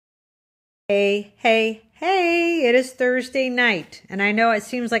Hey, it is Thursday night, and I know it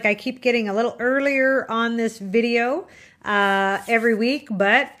seems like I keep getting a little earlier on this video every week,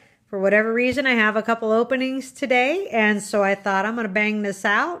 but for whatever reason, I have a couple openings today, and so I thought I'm going to bang this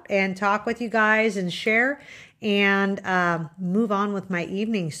out and talk with you guys and share and move on with my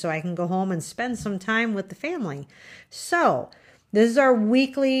evening so I can go home and spend some time with the family. So this is our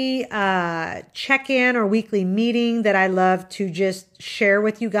weekly check-in or weekly meeting that I love to just share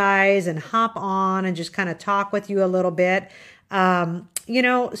with you guys and hop on and just kind of talk with you a little bit. So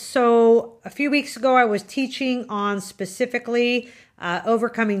a few weeks ago, I was teaching on specifically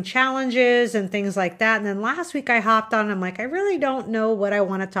overcoming challenges and things like that. And then last week I hopped on and I'm like, I really don't know what I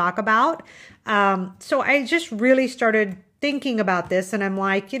want to talk about. So I just really started thinking about this and I'm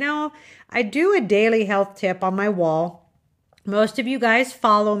like, I do a daily health tip on my wall. Most of you guys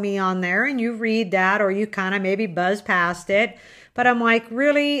follow me on there and you read that or you kind of maybe buzz past it. But I'm like,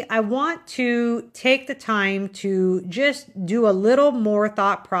 really, I want to take the time to just do a little more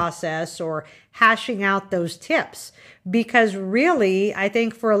thought process or hashing out those tips. Because really, I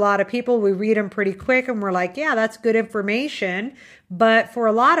think for a lot of people, we read them pretty quick and we're like, yeah, that's good information. But for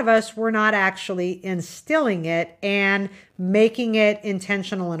a lot of us, we're not actually instilling it and making it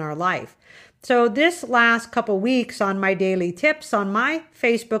intentional in our life. So this last couple weeks on my daily tips on my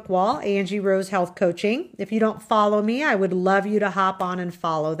Facebook wall, Angie Rose Health Coaching. If you don't follow me, I would love you to hop on and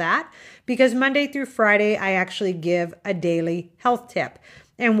follow that because Monday through Friday, I actually give a daily health tip.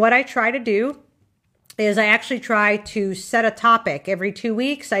 And what I try to do is I actually try to set a topic. Every 2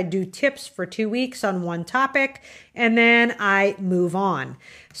 weeks, I do tips for 2 weeks on one topic, and then I move on.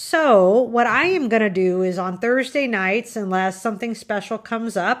 So what I am going to do is on Thursday nights, unless something special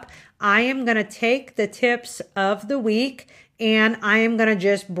comes up, I am going to take the tips of the week and I am going to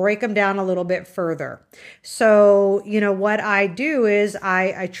just break them down a little bit further. So, what I do is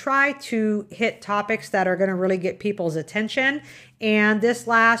I try to hit topics that are going to really get people's attention. And this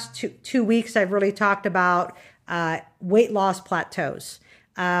last two weeks, I've really talked about weight loss plateaus.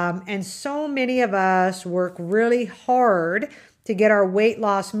 And so many of us work really hard to get our weight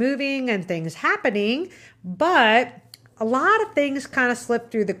loss moving and things happening, but a lot of things kind of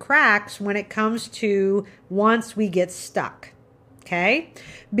slip through the cracks when it comes to once we get stuck, okay?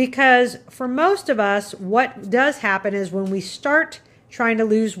 Because for most of us, what does happen is when we start trying to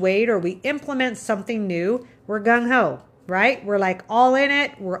lose weight or we implement something new, we're gung-ho, right? We're like all in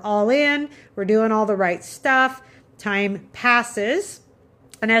it, we're all in, we're doing all the right stuff, time passes.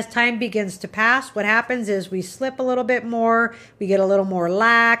 And as time begins to pass, what happens is we slip a little bit more, we get a little more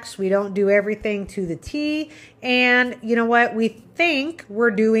lax, we don't do everything to the T, and you know what? We think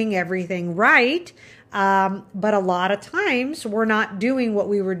we're doing everything right, but a lot of times we're not doing what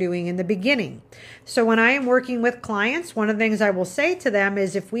we were doing in the beginning. So when I am working with clients, one of the things I will say to them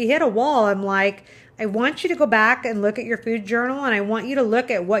is if we hit a wall, I'm like, I want you to go back and look at your food journal, and I want you to look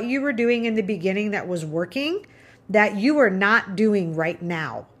at what you were doing in the beginning that was working, that you are not doing right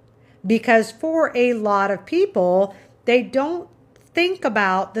now. Because for a lot of people, they don't think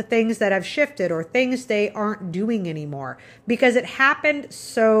about the things that have shifted or things they aren't doing anymore because it happened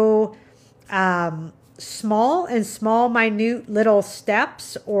so small, minute little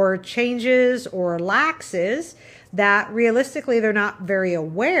steps or changes or laxes that realistically they're not very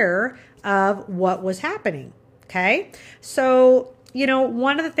aware of what was happening. Okay. So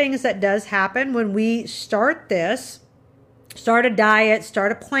one of the things that does happen when we start a diet,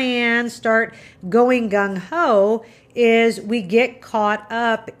 start a plan, start going gung-ho, is we get caught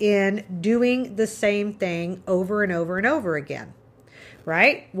up in doing the same thing over and over and over again,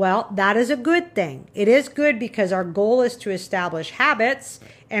 right? Well, that is a good thing. It is good because our goal is to establish habits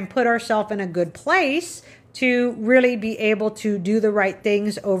and put ourselves in a good place to really be able to do the right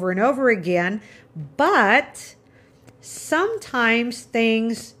things over and over again. But sometimes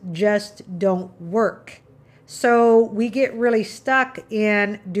things just don't work. So we get really stuck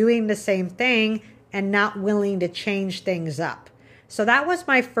in doing the same thing and not willing to change things up. So that was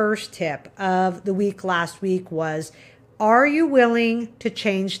my first tip of the week last week was, are you willing to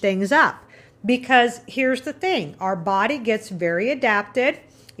change things up? Because here's the thing, our body gets very adapted,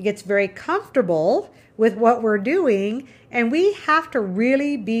 it gets very comfortable with what we're doing, and we have to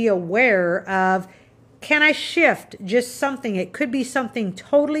really be aware of, can I shift just something? It could be something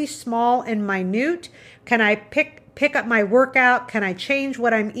totally small and minute. Can I pick up my workout? Can I change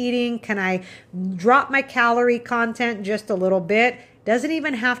what I'm eating? Can I drop my calorie content just a little bit? Doesn't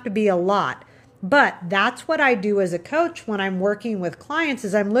even have to be a lot. But that's what I do as a coach when I'm working with clients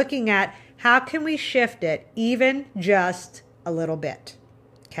is I'm looking at how can we shift it even just a little bit.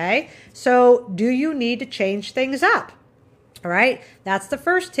 Okay? So do you need to change things up? All right, that's the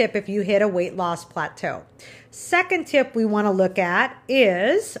first tip if you hit a weight loss plateau. Second tip we want to look at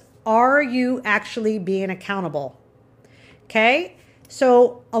is, are you actually being accountable? Okay,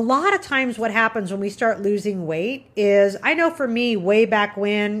 so a lot of times what happens when we start losing weight is, I know for me, way back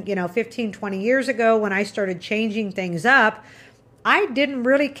when, 15, 20 years ago, when I started changing things up, I didn't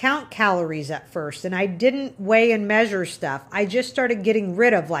really count calories at first, and I didn't weigh and measure stuff. I just started getting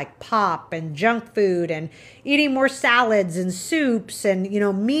rid of like pop and junk food and eating more salads and soups and,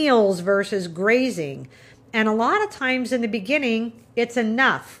 meals versus grazing. And a lot of times in the beginning, it's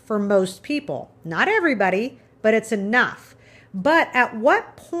enough for most people. Not everybody, but it's enough. But at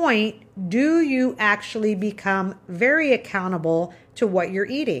what point do you actually become very accountable to what you're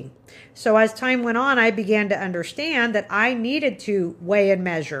eating? So as time went on, I began to understand that I needed to weigh and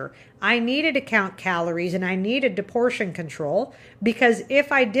measure. I needed to count calories, and I needed to portion control, because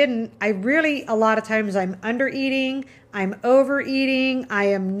if I didn't, a lot of times I'm under eating, I'm overeating, I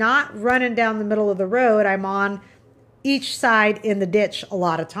am not running down the middle of the road. I'm on each side in the ditch a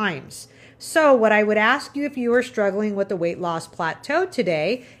lot of times. So what I would ask you if you are struggling with the weight loss plateau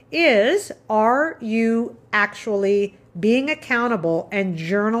today is, are you actually being accountable and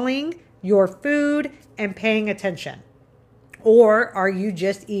journaling your food and paying attention? Or are you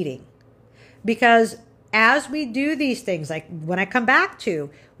just eating? Because as we do these things, like when I come back to,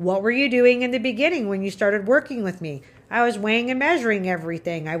 what were you doing in the beginning when you started working with me? I was weighing and measuring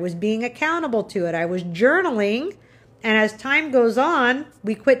everything. I was being accountable to it. I was journaling. And as time goes on,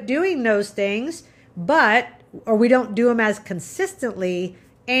 we quit doing those things, or we don't do them as consistently,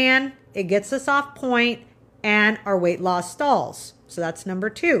 and it gets us off point and our weight loss stalls. So that's number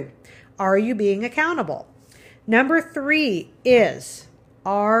 2. Are you being accountable? Number 3 is,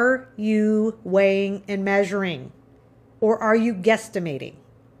 are you weighing and measuring, or are you guesstimating?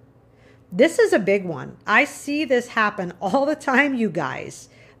 This is a big one. I see this happen all the time, you guys,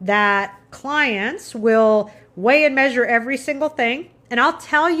 that clients will weigh and measure every single thing. And I'll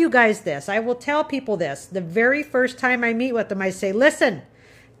tell you guys this. I will tell people this. The very first time I meet with them, I say, listen,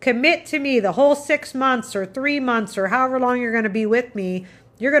 commit to me the whole 6 months or 3 months or however long you're going to be with me.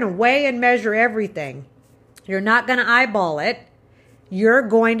 You're going to weigh and measure everything. You're not going to eyeball it. You're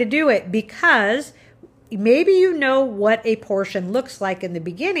going to do it, because maybe you know what a portion looks like in the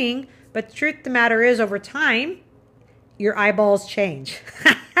beginning, but the truth of the matter is, over time, your eyeballs change.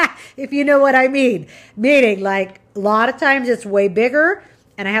 If you know what I mean. Meaning, like, a lot of times it's way bigger,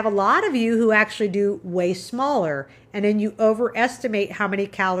 and I have a lot of you who actually do way smaller, and then you overestimate how many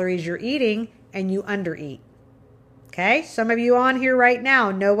calories you're eating and you undereat. Okay? Some of you on here right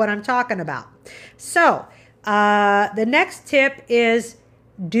now know what I'm talking about. So, the next tip is,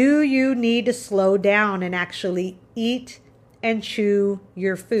 do you need to slow down and actually eat and chew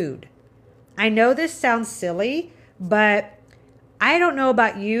your food? I know this sounds silly, but I don't know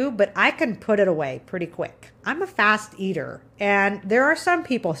about you, but I can put it away pretty quick. I'm a fast eater, and there are some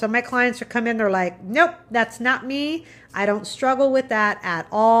people, some of my clients who come in, they're like, nope, that's not me. I don't struggle with that at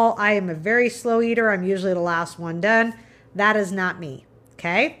all. I am a very slow eater. I'm usually the last one done. That is not me.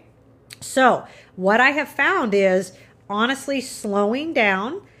 Okay. So what I have found is, honestly, slowing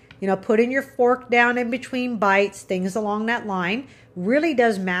down, putting your fork down in between bites, things along that line, really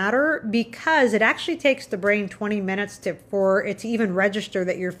does matter, because it actually takes the brain 20 minutes for it to even register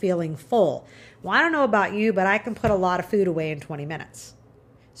that you're feeling full. Well, I don't know about you, but I can put a lot of food away in 20 minutes.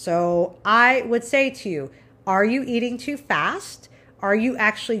 So I would say to you, are you eating too fast? Are you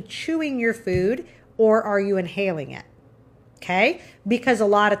actually chewing your food, or are you inhaling it? Okay? Because a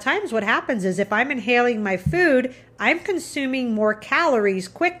lot of times what happens is, if I'm inhaling my food, I'm consuming more calories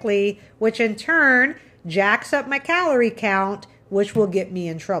quickly, which in turn jacks up my calorie count, which will get me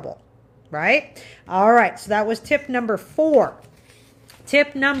in trouble, right? All right, so that was tip number 4.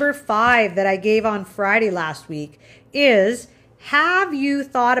 Tip number 5 that I gave on Friday last week is, have you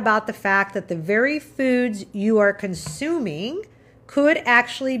thought about the fact that the very foods you are consuming could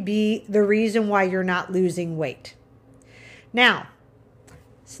actually be the reason why you're not losing weight? Now,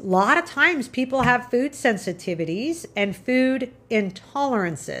 a lot of times people have food sensitivities and food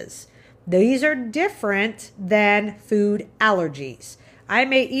intolerances. These are different than food allergies. I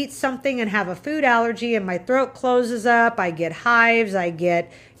may eat something and have a food allergy and my throat closes up. I get hives. I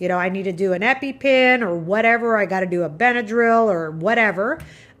get, I need to do an EpiPen or whatever. I got to do a Benadryl or whatever.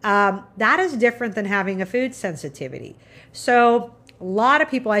 That is different than having a food sensitivity. So a lot of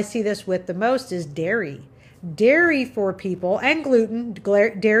people I see this with the most is dairy. Dairy for people, and gluten.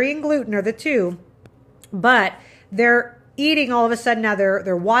 Dairy and gluten are the two. But they're eating all of a sudden, now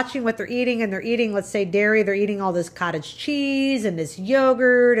they're watching what they're eating, and they're eating, let's say dairy, they're eating all this cottage cheese and this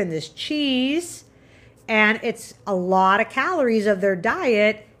yogurt and this cheese, and it's a lot of calories of their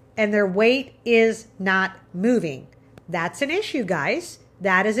diet and their weight is not moving. That's an issue, guys.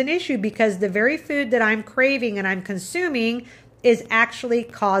 That is an issue because the very food that I'm craving and I'm consuming is actually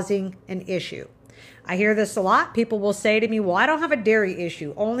causing an issue. I hear this a lot. People will say to me, well, I don't have a dairy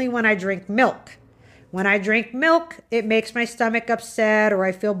issue, only when I drink milk. When I drink milk, it makes my stomach upset or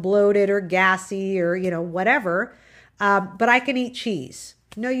I feel bloated or gassy or, whatever. But I can eat cheese.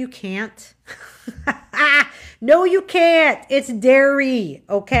 No, you can't. No, you can't. It's dairy,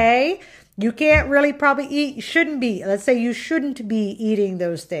 okay? You can't really probably eat, you shouldn't be. Let's say you shouldn't be eating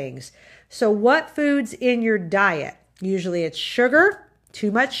those things. So what foods in your diet? Usually it's sugar,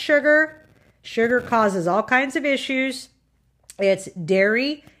 too much sugar. Sugar causes all kinds of issues. It's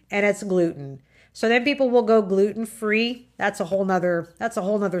dairy and it's gluten. So then people will go gluten-free. That's a whole nother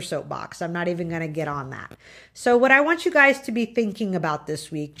soapbox. I'm not even going to get on that. So what I want you guys to be thinking about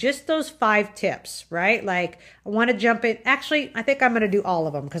this week, just those 5 tips, right? Like I want to jump in. Actually, I think I'm going to do all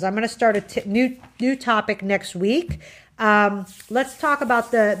of them because I'm going to start a new topic next week. Let's talk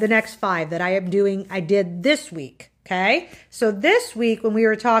about the next 5 that I did this week. Okay. So this week when we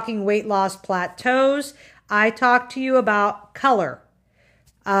were talking weight loss plateaus, I talked to you about color.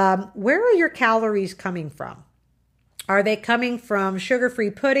 Where are your calories coming from? Are they coming from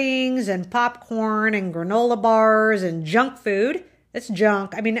sugar-free puddings and popcorn and granola bars and junk food? It's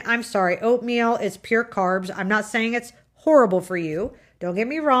junk. I mean, I'm sorry. Oatmeal is pure carbs. I'm not saying it's horrible for you. Don't get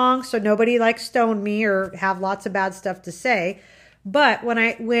me wrong. So nobody stone me or have lots of bad stuff to say. But when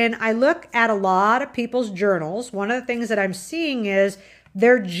I look at a lot of people's journals, one of the things that I'm seeing is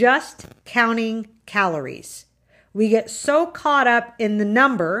they're just counting calories. We get so caught up in the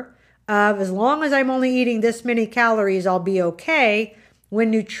number of as long as I'm only eating this many calories, I'll be okay, when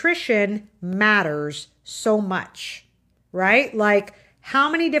nutrition matters so much, right? Like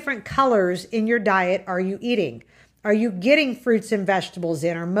how many different colors in your diet are you eating? Are you getting fruits and vegetables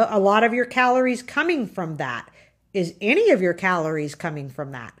in? Are a lot of your calories coming from that? Is any of your calories coming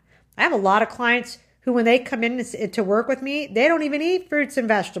from that? I have a lot of clients who when they come in to work with me, they don't even eat fruits and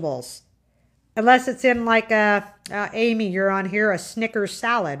vegetables. Unless it's in Amy, you're on here, a Snickers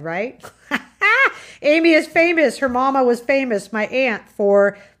salad, right? Amy is famous. Her mama was famous, my aunt,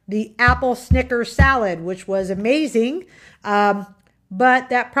 for the apple Snickers salad, which was amazing. But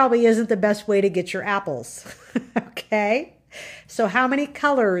that probably isn't the best way to get your apples. Okay? So how many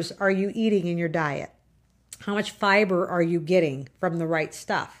colors are you eating in your diet? How much fiber are you getting from the right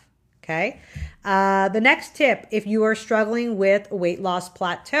stuff? Okay? The next tip, if you are struggling with a weight loss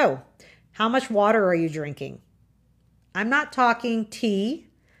plateau, how much water are you drinking? I'm not talking tea.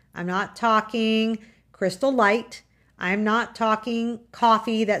 I'm not talking Crystal Light. I'm not talking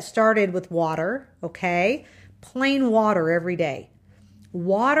coffee that started with water, okay? Plain water every day.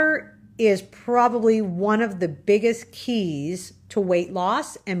 Water is probably one of the biggest keys to weight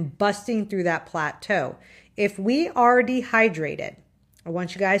loss and busting through that plateau. If we are dehydrated, I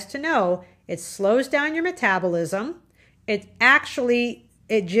want you guys to know it slows down your metabolism.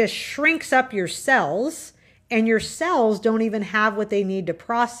 It just shrinks up your cells, and your cells don't even have what they need to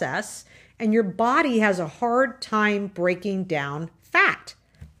process, and your body has a hard time breaking down fat.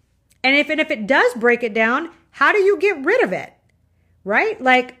 And if it does break it down, how do you get rid of it? Right?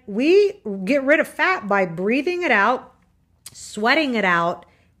 Like we get rid of fat by breathing it out, sweating it out,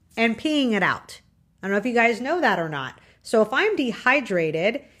 and peeing it out. I don't know if you guys know that or not. So if I'm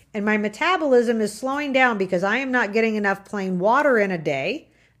dehydrated and my metabolism is slowing down because I am not getting enough plain water in a day,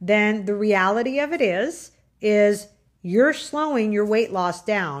 then the reality of it is you're slowing your weight loss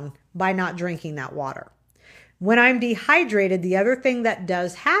down by not drinking that water. When I'm dehydrated, the other thing that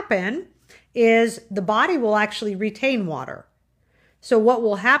does happen is the body will actually retain water. So what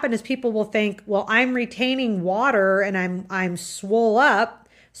will happen is people will think, well, I'm retaining water and I'm swole up,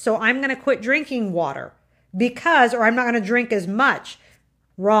 so I'm going to quit drinking water or I'm not going to drink as much.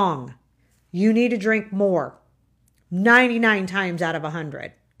 Wrong. You need to drink more. 99 times out of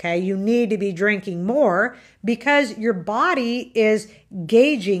 100. Okay, you need to be drinking more because your body is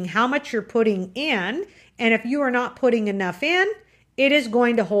gauging how much you're putting in. And if you are not putting enough in, it is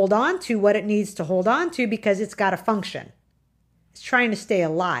going to hold on to what it needs to hold on to because it's got to function. It's trying to stay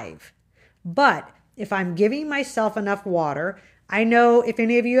alive. But if I'm giving myself enough water, I know if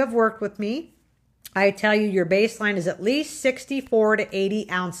any of you have worked with me, I tell you your baseline is at least 64 to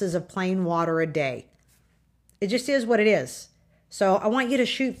 80 ounces of plain water a day. It just is what it is. So I want you to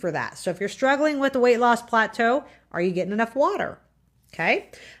shoot for that. So if you're struggling with the weight loss plateau, are you getting enough water? Okay.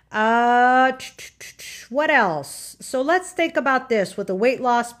 What else? So let's think about this. With the weight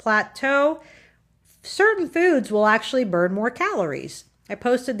loss plateau, certain foods will actually burn more calories. I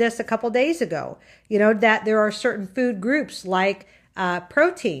posted this a couple days ago, that there are certain food groups like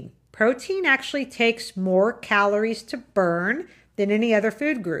protein. Protein actually takes more calories to burn than any other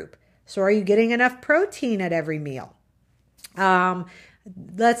food group. So are you getting enough protein at every meal?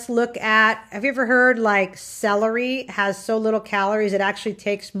 Let's look at, have you ever heard like celery has so little calories, it actually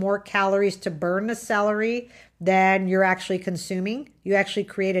takes more calories to burn the celery than you're actually consuming. You actually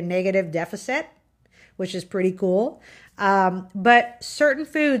create a negative deficit, which is pretty cool. But certain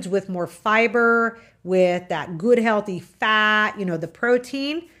foods with more fiber, with that good healthy fat, the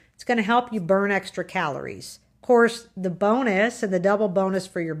protein, it's going to help you burn extra calories. Of course, the bonus and the double bonus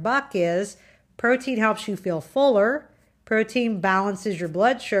for your buck is protein helps you feel fuller. Protein balances your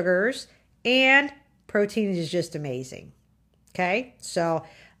blood sugars, and protein is just amazing. Okay, so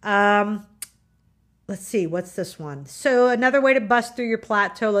let's see, what's this one? So another way to bust through your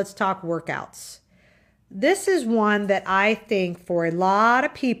plateau, let's talk workouts. This is one that I think for a lot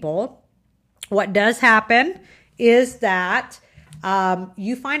of people, what does happen is that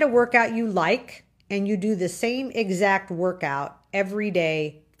you find a workout you like and you do the same exact workout every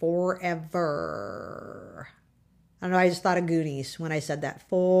day forever. I don't know, I just thought of Goonies when I said that.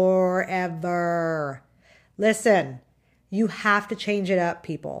 Forever. Listen, you have to change it up,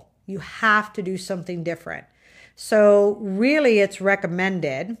 people. You have to do something different. So really, it's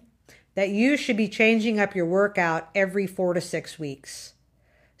recommended that you should be changing up your workout every 4 to 6 weeks.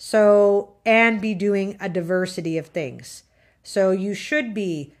 So, and be doing a diversity of things. So you should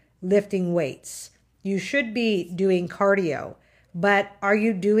be lifting weights. You should be doing cardio. But are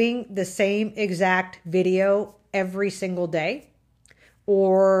you doing the same exact video every single day,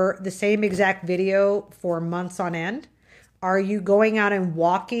 or the same exact video for months on end? Are you going out and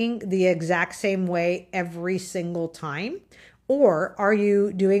walking the exact same way every single time? Or are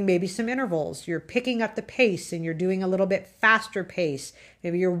you doing maybe some intervals? You're picking up the pace and you're doing a little bit faster pace.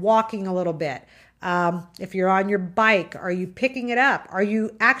 Maybe you're walking a little bit. If you're on your bike, are you picking it up? Are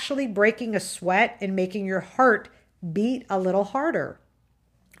you actually breaking a sweat and making your heart beat a little harder?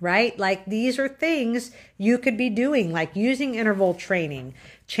 Right? Like these are things you could be doing, like using interval training,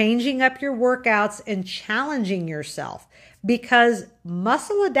 changing up your workouts and challenging yourself, because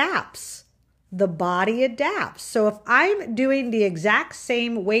muscle adapts, the body adapts. So if I'm doing the exact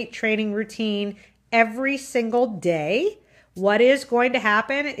same weight training routine every single day, what is going to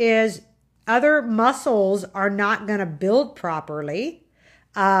happen is other muscles are not going to build properly.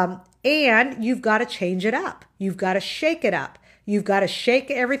 And you've got to change it up. You've got to shake it up. You've got to shake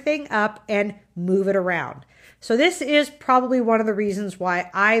everything up and move it around. So this is probably one of the reasons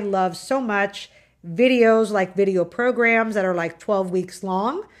why I love so much videos, like video programs that are like 12 weeks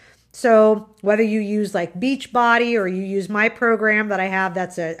long. So whether you use like Beachbody or you use my program that I have,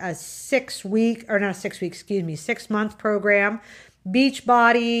 that's a 6 month program.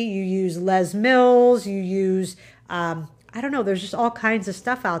 Beachbody, you use Les Mills, you use, I don't know, there's just all kinds of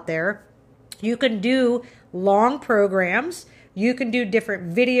stuff out there. You can do long programs. You can do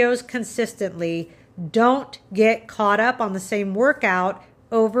different videos consistently. Don't get caught up on the same workout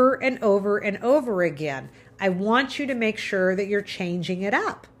over and over and over again. I want you to make sure that you're changing it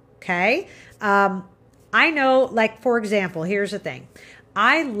up, okay? I know, like, for example, here's the thing.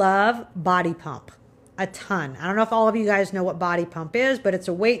 I love Body Pump a ton. I don't know if all of you guys know what Body Pump is, but it's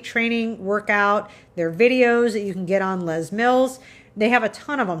a weight training workout. There are videos that you can get on Les Mills. They have a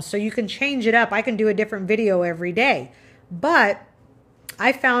ton of them, so you can change it up. I can do a different video every day. But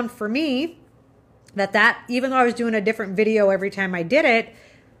I found for me that even though I was doing a different video every time I did it,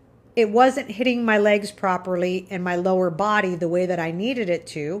 it wasn't hitting my legs properly and my lower body the way that I needed it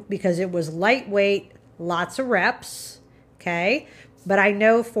to, because it was lightweight, lots of reps, okay? But I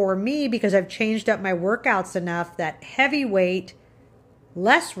know for me, because I've changed up my workouts enough, that heavy weight,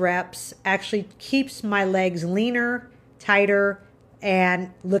 less reps actually keeps my legs leaner, tighter,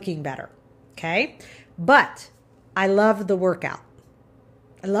 and looking better, okay? But I loved the workout.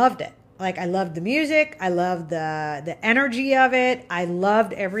 I loved it. Like, I loved the music. I loved the energy of it. I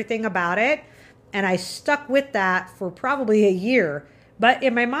loved everything about it. And I stuck with that for probably a year. But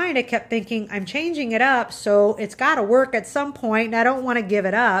in my mind, I kept thinking, I'm changing it up, so it's got to work at some point, and I don't want to give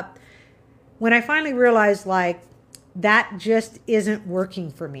it up. When I finally realized, like, that just isn't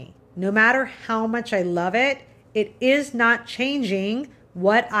working for me. No matter how much I love it, it is not changing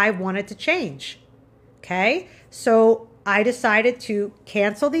what I wanted to change. Okay? So I decided to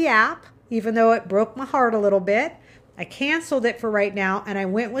cancel the app, even though it broke my heart a little bit. I canceled it for right now, and I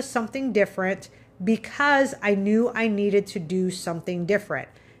went with something different because I knew I needed to do something different.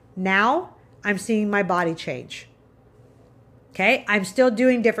 Now I'm seeing my body change. Okay? I'm still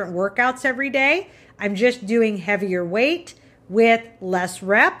doing different workouts every day. I'm just doing heavier weight with less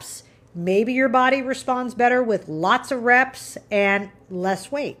reps. Maybe your body responds better with lots of reps and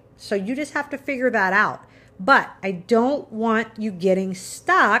less weight. So you just have to figure that out. But I don't want you getting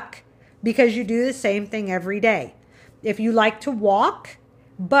stuck because you do the same thing every day. If you like to walk,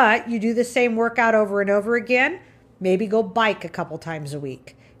 but you do the same workout over and over again, maybe go bike a couple times a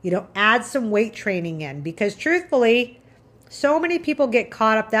week. Add some weight training in, because truthfully, so many people get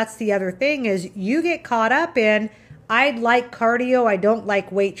caught up. That's the other thing, is you get caught up in, I like cardio, I don't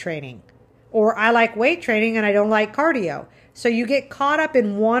like weight training. Or I like weight training and I don't like cardio. So you get caught up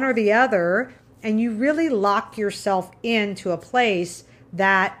in one or the other, and you really lock yourself into a place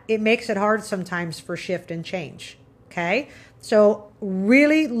that it makes it hard sometimes for shift and change. Okay? So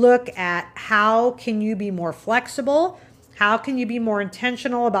really look at how can you be more flexible? How can you be more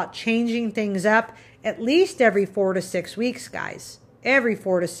intentional about changing things up at least every 4 to 6 weeks, guys? Every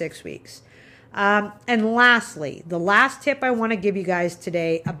 4 to 6 weeks. And lastly, the last tip I want to give you guys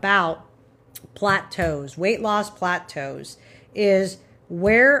today about plateaus, weight loss plateaus, is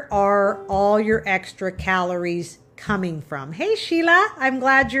where are all your extra calories coming from? Hey, Sheila, I'm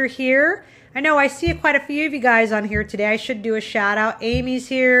glad you're here. I know I see quite a few of you guys on here today. I should do a shout out. Amy's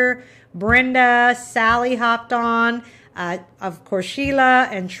here. Brenda, Sally hopped on. Of course, Sheila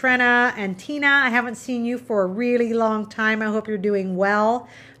and Trina and Tina. I haven't seen you for a really long time. I hope you're doing well.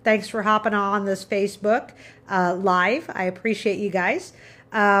 Thanks for hopping on this Facebook live. I appreciate you guys.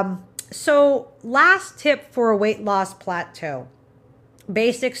 So last tip for a weight loss plateau.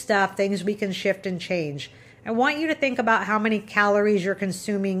 Basic stuff, things we can shift and change. I want you to think about how many calories you're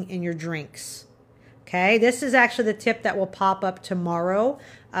consuming in your drinks. Okay, this is actually the tip that will pop up tomorrow.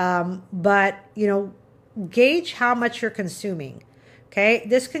 But, gauge how much you're consuming. Okay,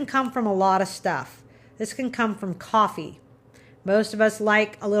 this can come from a lot of stuff. This can come from coffee. Most of us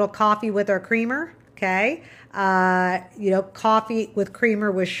like a little coffee with our creamer. Okay, coffee with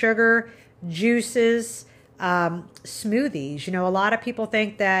creamer with sugar, juices, smoothies. A lot of people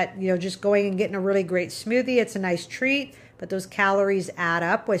think that, just going and getting a really great smoothie, it's a nice treat, but those calories add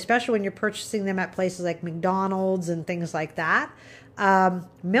up, especially when you're purchasing them at places like McDonald's and things like that.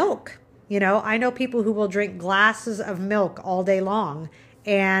 Milk. I know people who will drink glasses of milk all day long,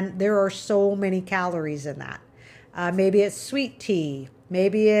 and there are so many calories in that. Maybe it's sweet tea.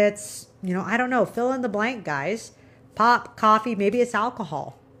 Maybe it's, I don't know, fill in the blank, guys. Pop, coffee, maybe it's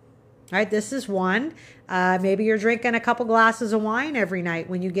alcohol. All right, this is one. Maybe you're drinking a couple glasses of wine every night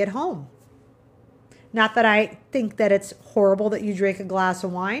when you get home. Not that I think that it's horrible that you drink a glass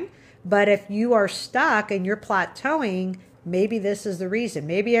of wine, but if you are stuck and you're plateauing, maybe this is the reason.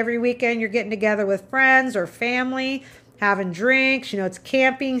 Maybe every weekend you're getting together with friends or family, having drinks. It's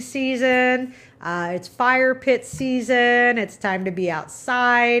camping season. It's fire pit season. It's time to be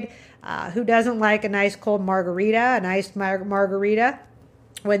outside. Who doesn't like a nice cold margarita, a nice margarita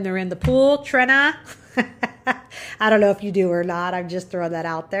when they're in the pool? Trina? I don't know if you do or not. I'm just throwing that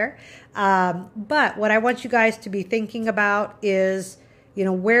out there. But what I want you guys to be thinking about is,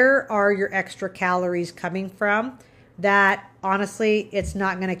 where are your extra calories coming from? That honestly, it's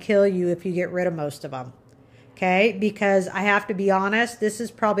not going to kill you if you get rid of most of them. Okay? Because I have to be honest, this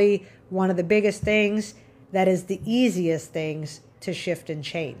is probably one of the biggest things that is the easiest things to shift and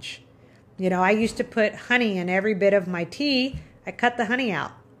change. I used to put honey in every bit of my tea. I cut the honey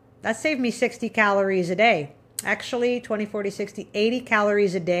out. That saved me 60 calories a day. Actually, 20, 40, 60, 80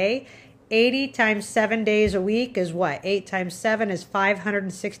 calories a day. 80 times 7 days a week is what? 8 times 7 is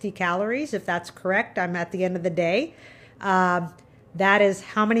 560 calories. If that's correct, I'm at the end of the day. That is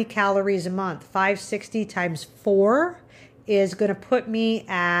how many calories a month? 560 times 4 is going to put me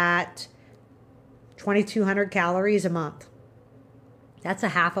at 2,200 calories a month. That's a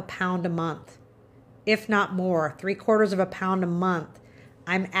half a pound a month, if not more, 3/4 of a pound a month.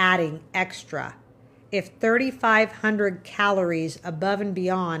 I'm adding extra. If 3,500 calories above and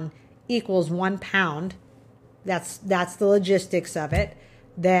beyond equals 1 pound, that's the logistics of it.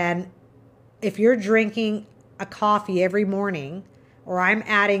 Then if you're drinking a coffee every morning, or I'm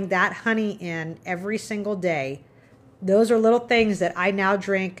adding that honey in every single day, those are little things that I now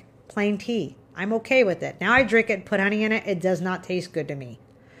drink plain tea. I'm okay with it. Now I drink it, put honey in it. It does not taste good to me.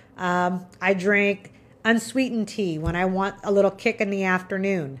 I drink unsweetened tea when I want a little kick in the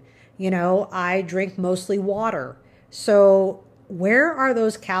afternoon. I drink mostly water. So where are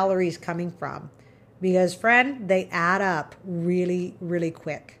those calories coming from? Because, friend, they add up really, really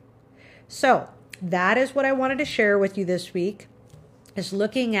quick. So that is what I wanted to share with you this week, is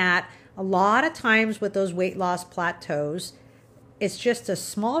looking at a lot of times with those weight loss plateaus, it's just a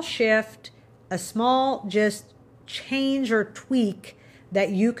small shift, a small just change or tweak that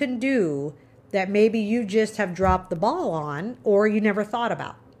you can do that maybe you just have dropped the ball on or you never thought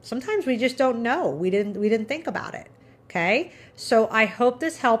about. Sometimes we just don't know. We didn't think about it. Okay? So I hope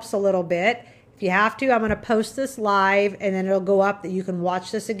this helps a little bit. If you have to, I'm going to post this live and then it'll go up that you can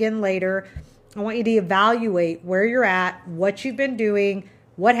watch this again later. I want you to evaluate where you're at, what you've been doing,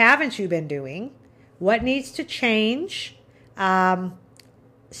 what haven't you been doing, what needs to change.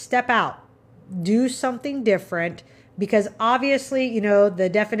 Step out, do something different, because obviously, you know, the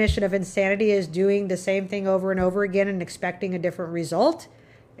definition of insanity is doing the same thing over and over again and expecting a different result,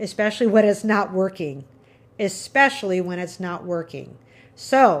 especially when it's not working,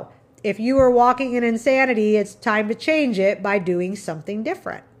 So if you are walking in insanity, it's time to change it by doing something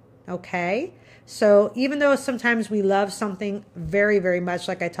different. Okay? So even though sometimes we love something very, very much,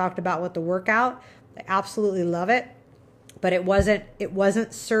 like I talked about with the workout, I absolutely love it, but it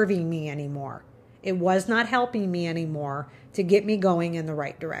wasn't serving me anymore. It was not helping me anymore to get me going in the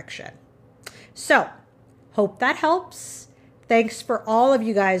right direction. So hope that helps. Thanks for all of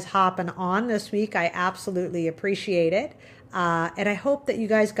you guys hopping on this week. I absolutely appreciate it. And I hope that you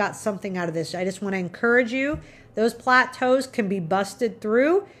guys got something out of this. I just want to encourage you. Those plateaus can be busted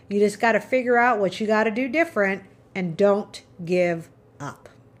through. You just got to figure out what you got to do different and don't give up.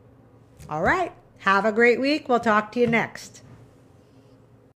 All right. Have a great week. We'll talk to you next.